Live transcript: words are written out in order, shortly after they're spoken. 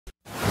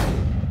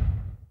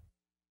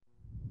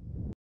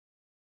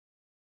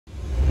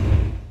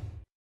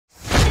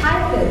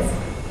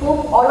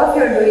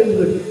doing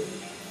good.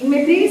 In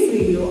my previous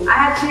video, I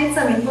have shared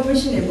some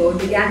information about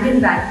the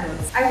Gambian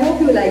banknotes. I hope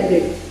you liked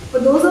it. For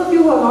those of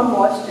you who have not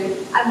watched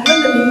it, I have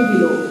given the link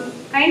below.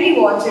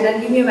 Kindly watch it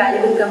and give me a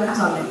valuable comments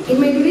on it.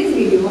 In my today's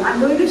video, I am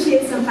going to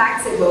share some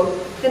facts about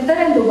Qatar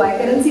and Dubai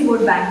currency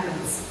board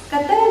banknotes.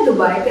 Qatar and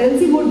Dubai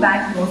currency board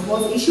banknotes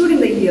was issued in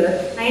the year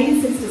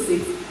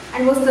 1966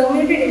 and was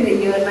terminated in the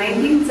year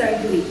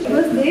 1973. It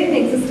was there in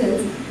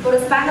existence for a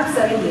span of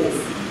 7 years.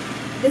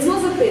 This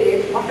was a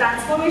period of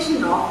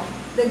transformation of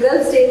the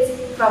Gulf states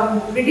from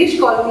British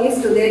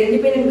colonies to their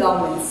independent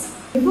governments.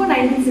 Before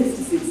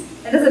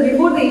 1966, that is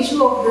before the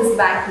issue of these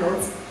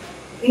banknotes,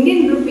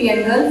 Indian rupee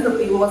and Gulf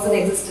rupee was in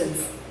existence.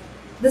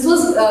 This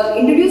was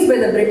introduced by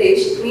the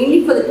British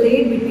mainly for the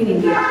trade between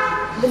India.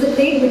 It was a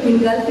trade between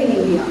Gulf and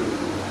India.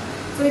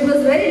 So it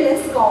was very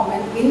less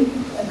common in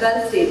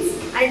Gulf states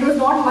and it was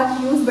not much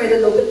used by the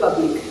local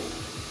public.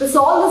 To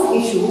solve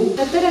this issue,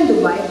 Qatar and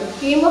Dubai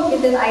came up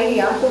with an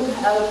idea to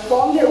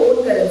form their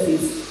own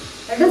currencies.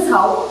 That is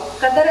how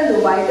Qatar and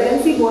Dubai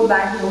currency board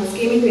banknotes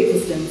came into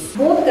existence.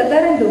 Both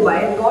Qatar and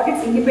Dubai got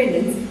its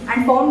independence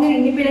and formed their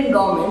independent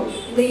government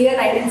in the year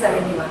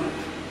 1971.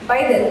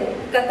 By then,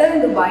 Qatar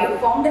and Dubai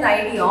formed an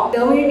idea of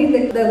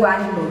terminating the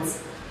banknotes.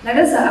 That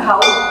is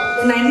how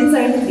in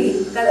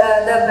 1973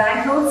 the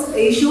banknotes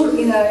issued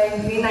in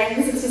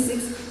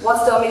 1966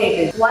 was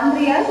terminated. 1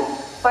 riyal,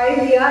 5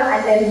 riyal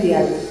and 10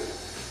 riyal.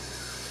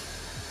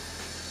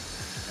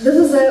 This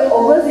is the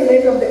obverse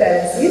image of the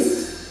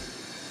currencies.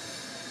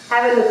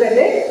 Have a look at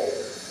it.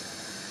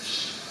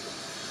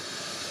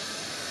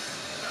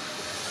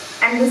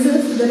 And this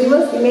is the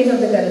reverse image of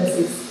the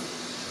currencies.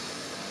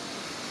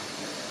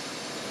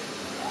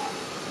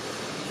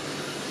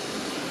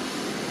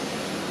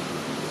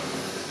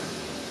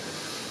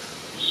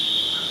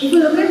 If you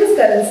look at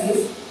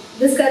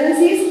these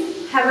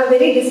currencies have a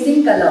very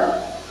distinct color.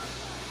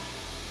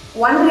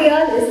 1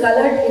 riyal is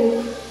colored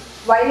in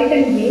violet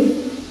and green,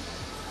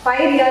 5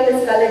 riyal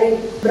is colored in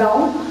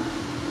brown,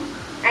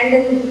 and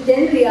then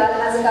 10 riyal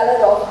has a color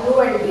of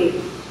blue and grey.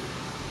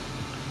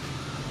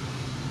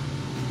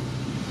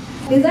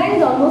 Design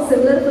is almost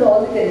similar for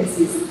all the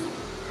currencies,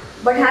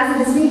 but has a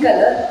distinct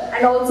color,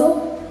 and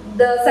also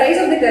the size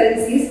of the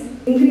currencies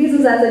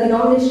increases as the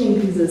denomination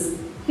increases.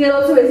 Here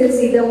also as you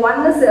see, the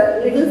 1 is a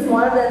little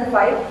smaller than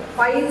 5,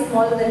 5 is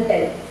smaller than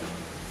 10.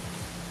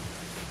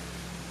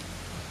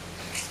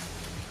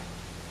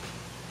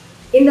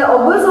 In the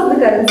obverse of the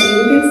currency,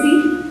 you can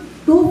see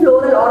two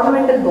floral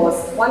ornamental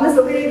boss. One is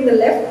located in the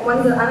left,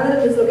 another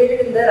is located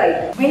in the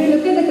right. When you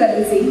look at the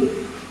currency,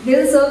 there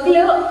is a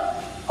circular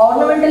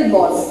ornamental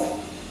boss.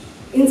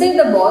 Inside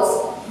the boss,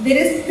 there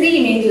is 3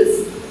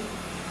 images.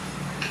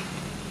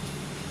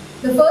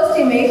 The first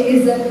image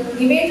is the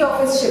image of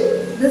a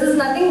ship. This is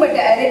nothing but an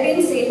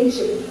Arabian sailing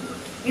ship.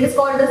 It is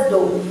called as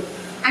dome.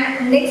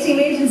 And next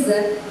image is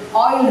the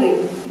oil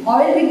rig.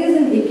 Oil rig is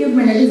an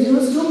equipment that is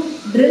used to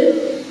drill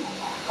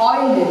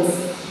oil wells.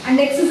 And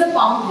next is the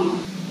palm tree.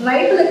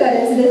 Right to the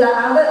currency, there is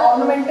another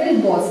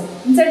ornamental boss.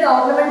 Inside the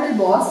ornamental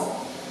boss,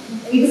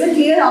 it is a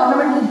clear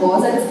ornamental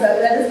boss that is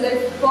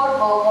left for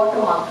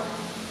watermark.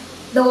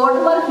 The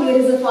watermark here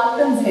is the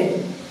falcon's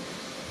head.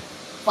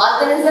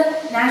 Falcon is the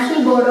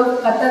national bird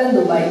of Qatar and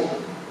Dubai.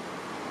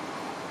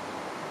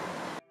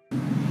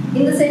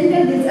 In the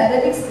center, this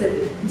Arabic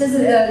script, which is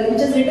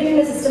written in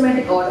a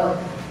systematic order.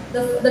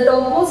 The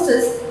topmost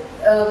is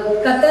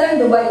Qatar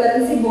and Dubai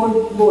currency board,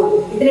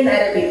 written in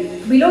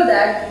Arabic. Below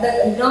that, the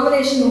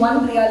denomination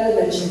 1 riyal is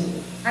mentioned.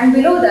 And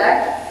below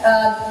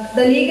that,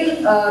 the legal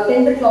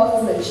tender clause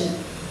is mentioned.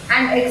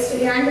 And to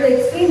the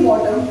extreme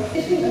bottom,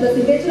 the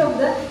signature of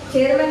the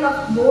chairman of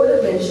the board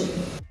is mentioned.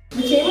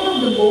 The chairman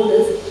of the board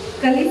is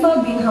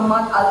Khalifa bin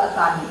Hamad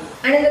al-Athani.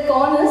 And in the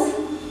corners,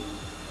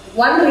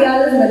 1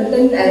 riyal is written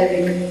in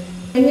Arabic.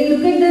 When we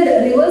look at the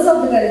reverse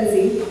of the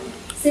currency,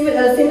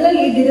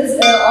 similarly there is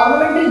an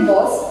ornamental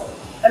boss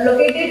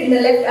located in the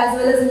left as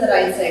well as in the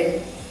right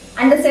side.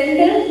 And the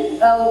center,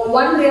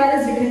 1 riyal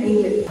is written in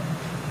English.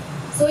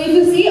 So if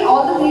you see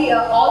all the three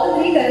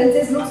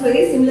currencies looks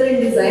very similar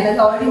in design as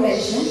already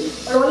mentioned.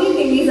 But only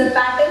thing is the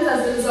patterns as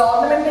well as the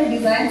ornamental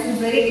designs is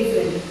very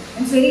different.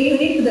 And it's very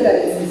unique to the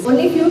currencies.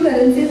 Only few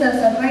currencies have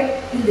survived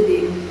till the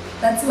day.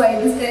 That's why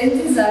these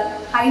currencies are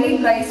highly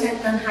priced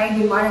and high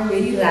demand and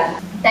very rare.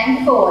 Thank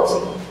you for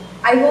watching.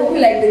 I hope you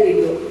like the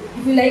video.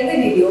 If you like the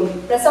video,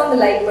 press on the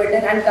like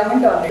button and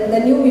comment on it. The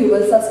new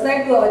viewers,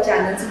 subscribe to our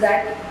channel so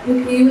that you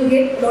will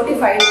get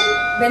notified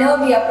whenever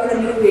we upload a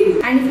new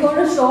video. And if you want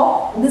to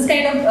shop this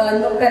kind of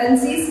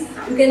currencies,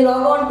 you can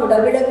log on to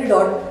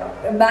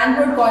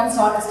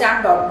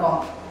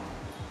www.banknotecoinstamp.com.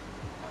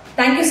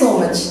 Thank you so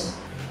much.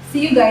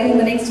 See you guys in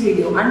the next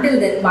video. Until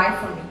then, bye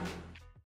from me.